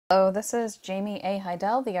Hello, this is Jamie A.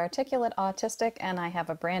 Heidel, the Articulate Autistic, and I have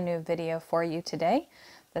a brand new video for you today.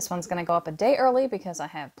 This one's going to go up a day early because I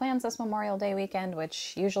have plans this Memorial Day weekend,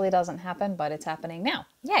 which usually doesn't happen, but it's happening now.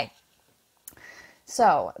 Yay!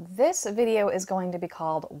 So, this video is going to be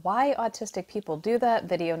called Why Autistic People Do That,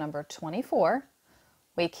 video number 24.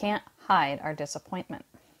 We can't hide our disappointment.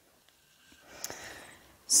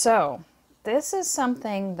 So, this is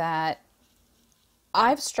something that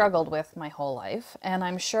I've struggled with my whole life, and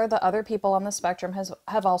I'm sure that other people on the spectrum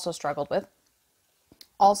have also struggled with.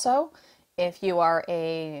 Also, if you are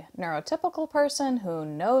a neurotypical person who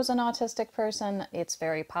knows an autistic person, it's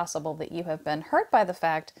very possible that you have been hurt by the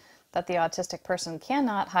fact that the autistic person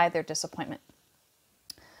cannot hide their disappointment.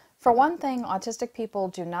 For one thing, autistic people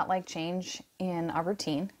do not like change in a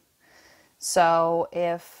routine. So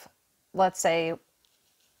if, let's say,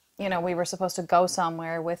 we were supposed to go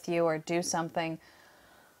somewhere with you or do something,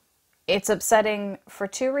 it's upsetting for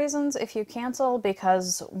two reasons if you cancel,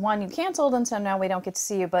 because one, you canceled and so now we don't get to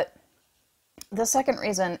see you, but the second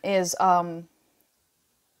reason is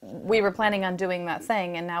we were planning on doing that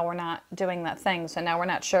thing and now we're not doing that thing, so now we're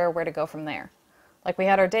not sure where to go from there. Like, we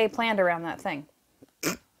had our day planned around that thing.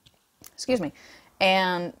 Excuse me.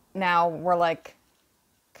 And now we're like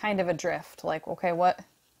kind of adrift, like, okay, what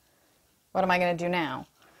am I going to do now?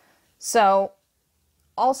 So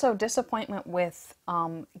also, disappointment with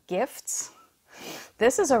gifts.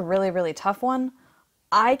 This is a really, really tough one.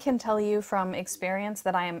 I can tell you from experience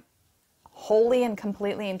that I am wholly and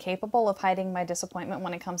completely incapable of hiding my disappointment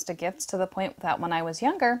when it comes to gifts, to the point that when I was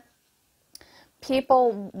younger,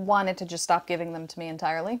 people wanted to just stop giving them to me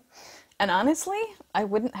entirely. And honestly, I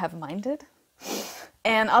wouldn't have minded.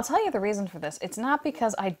 And I'll tell you the reason for this. It's not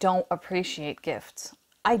because I don't appreciate gifts.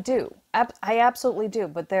 I do. I absolutely do.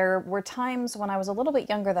 But there were times when I was a little bit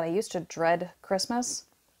younger that I used to dread Christmas,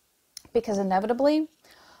 because inevitably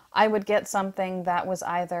I would get something that was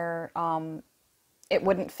either it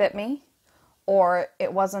wouldn't fit me, or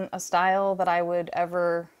it wasn't a style that I would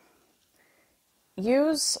ever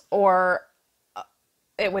use, or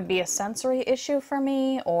it would be a sensory issue for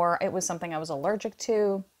me, or it was something I was allergic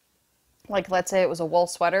to. Like, let's say it was a wool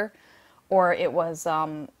sweater, or it was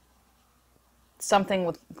something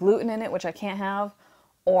with gluten in it, which I can't have,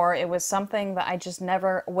 or it was something that I just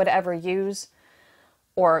never would ever use,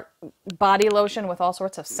 or body lotion with all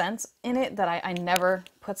sorts of scents in it that I never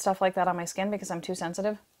put stuff like that on my skin because I'm too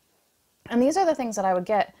sensitive. And these are the things that I would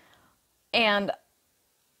get. And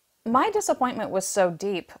my disappointment was so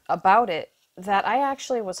deep about it that I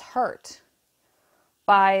actually was hurt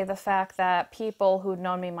by the fact that people who'd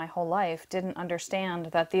known me my whole life didn't understand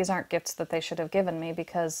that these aren't gifts that they should have given me,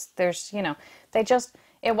 because there's, it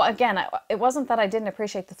wasn't that I didn't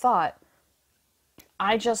appreciate the thought.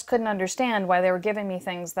 I just couldn't understand why they were giving me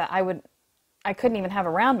things that I couldn't even have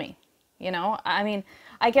around me. I mean,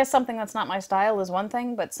 I guess something that's not my style is one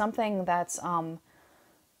thing, but something that's,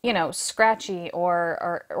 scratchy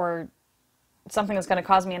or something that's going to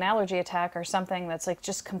cause me an allergy attack, or something that's like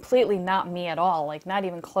just completely not me at all, like not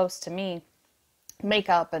even close to me,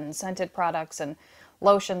 makeup and scented products and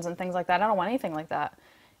lotions and things like that. I don't want anything like that.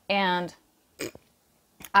 And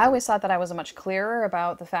I always thought that I was much clearer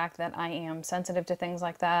about the fact that I am sensitive to things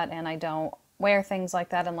like that, and I don't wear things like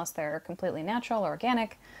that unless they're completely natural or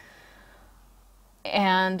organic.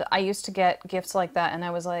 And I used to get gifts like that, and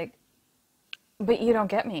I was like, but you don't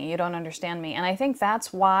get me. You don't understand me. And I think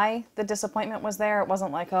that's why the disappointment was there. It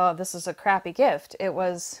wasn't like, oh, this is a crappy gift. I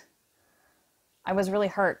was really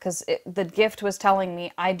hurt because the gift was telling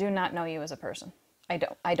me, I do not know you as a person.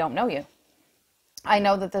 I don't know you. I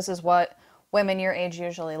know that this is what women your age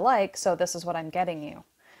usually like, so this is what I'm getting you.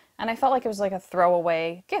 And I felt like it was like a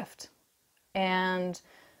throwaway gift. And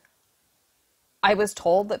I was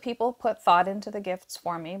told that people put thought into the gifts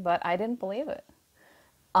for me, but I didn't believe it.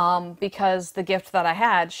 Because the gift that I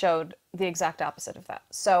had showed the exact opposite of that.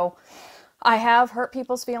 So I have hurt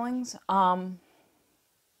people's feelings, not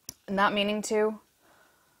meaning to.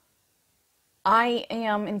 I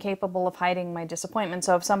am incapable of hiding my disappointment.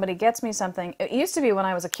 So if somebody gets me something, it used to be when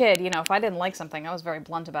I was a kid, if I didn't like something, I was very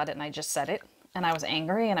blunt about it and I just said it. And I was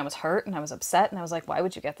angry and I was hurt and I was upset and I was like, why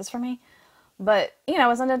would you get this for me? But,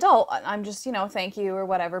 as an adult, I'm just, thank you or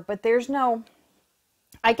whatever. But there's no,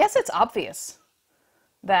 I guess it's obvious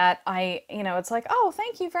that it's like, oh,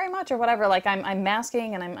 thank you very much or whatever. Like I'm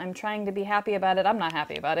masking and I'm trying to be happy about it. I'm not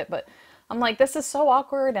happy about it, but I'm like, this is so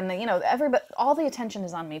awkward. And everybody, all the attention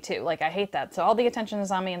is on me too. Like, I hate that. So all the attention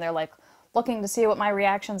is on me and they're like looking to see what my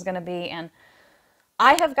reaction is going to be. And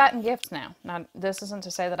I have gotten gifts now. Now, this isn't to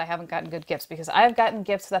say that I haven't gotten good gifts, because I have gotten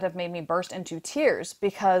gifts that have made me burst into tears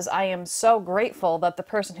because I am so grateful that the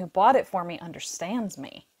person who bought it for me understands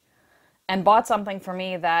me. and bought something for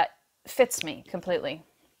me that fits me completely.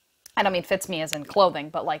 I don't mean fits me as in clothing,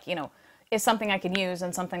 but like, you know, is something I can use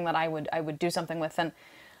and something that I would do something with. And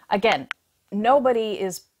again, nobody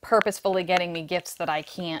is purposefully getting me gifts that I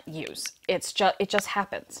can't use. It just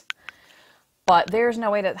happens. But there's no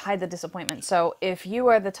way to hide the disappointment. So if you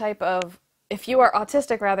are if you are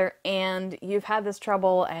autistic rather, and you've had this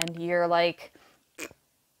trouble and you're like,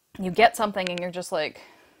 you get something and you're just like,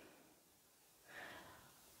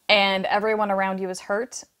 and everyone around you is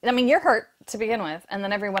hurt. I mean, you're hurt to begin with, and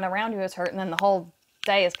then everyone around you is hurt, and then the whole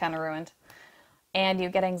day is kind of ruined. And you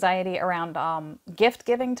get anxiety around gift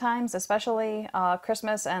giving times, especially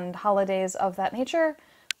Christmas and holidays of that nature,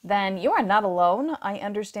 then you are not alone. I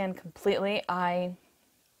understand completely. I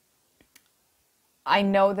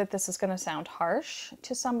know that this is going to sound harsh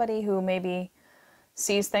to somebody who maybe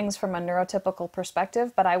sees things from a neurotypical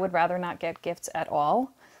perspective, but I would rather not get gifts at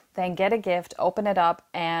all than get a gift, open it up,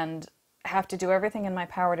 and have to do everything in my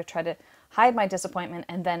power to try to hide my disappointment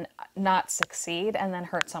and then not succeed and then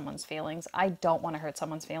hurt someone's feelings. I don't want to hurt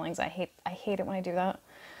someone's feelings. I hate it when I do that.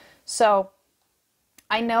 So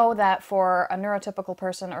I know that for a neurotypical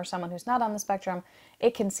person or someone who's not on the spectrum,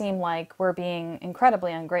 it can seem like we're being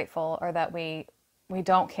incredibly ungrateful, or that we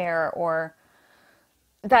don't care, or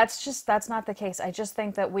that's not the case. I just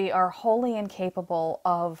think that we are wholly incapable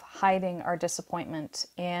of hiding our disappointment,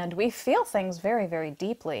 and we feel things very, very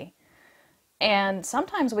deeply. And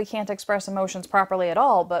sometimes we can't express emotions properly at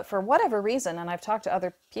all, but for whatever reason, and I've talked to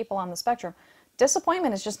other people on the spectrum,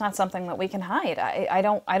 disappointment is just not something that we can hide. I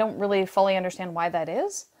don't really fully understand why that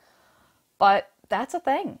is, but that's a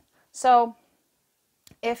thing. So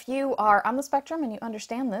if you are on the spectrum and you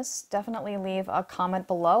understand this, definitely leave a comment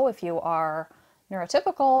below. If you are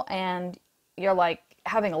neurotypical and you're like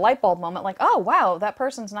having a light bulb moment, like, oh wow, that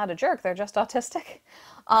person's not a jerk, they're just autistic,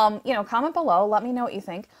 you know, comment below, let me know what you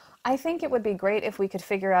think. I think it would be great if we could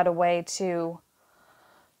figure out a way to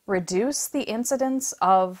reduce the incidence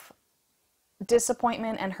of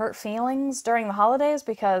disappointment and hurt feelings during the holidays,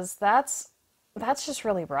 because that's just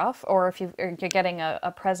really rough. Or if you're getting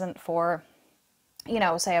a present for, you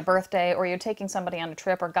know, say a birthday, or you're taking somebody on a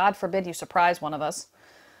trip, or God forbid you surprise one of us.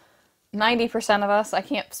 90% of us, I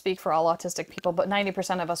can't speak for all autistic people, but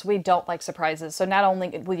 90% of us, we don't like surprises. So not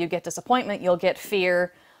only will you get disappointment, you'll get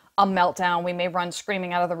fear, a meltdown. We may run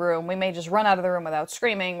screaming out of the room. We may just run out of the room without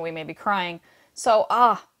screaming. We may be crying. So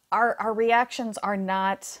our reactions are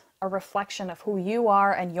not a reflection of who you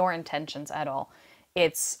are and your intentions at all.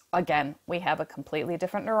 It's, again, we have a completely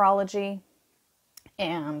different neurology,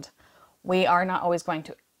 and we are not always going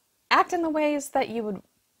to act in the ways that you would,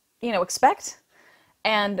 you know, expect.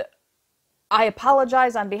 And I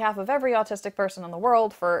apologize on behalf of every autistic person in the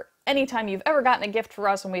world for any time you've ever gotten a gift for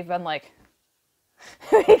us and we've been like,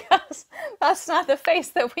 because that's not the face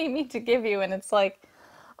that we mean to give you. And it's like,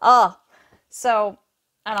 so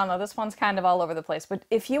I don't know, this one's kind of all over the place, but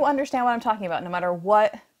if you understand what I'm talking about, no matter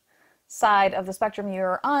what side of the spectrum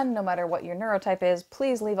you're on, no matter what your neurotype is,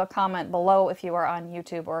 please leave a comment below if you are on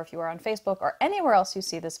YouTube or if you are on Facebook or anywhere else you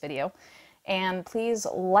see this video. And please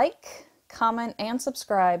like, comment, and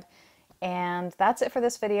subscribe. And that's it for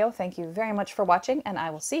this video. Thank you very much for watching, and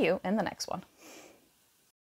I will see you in the next one.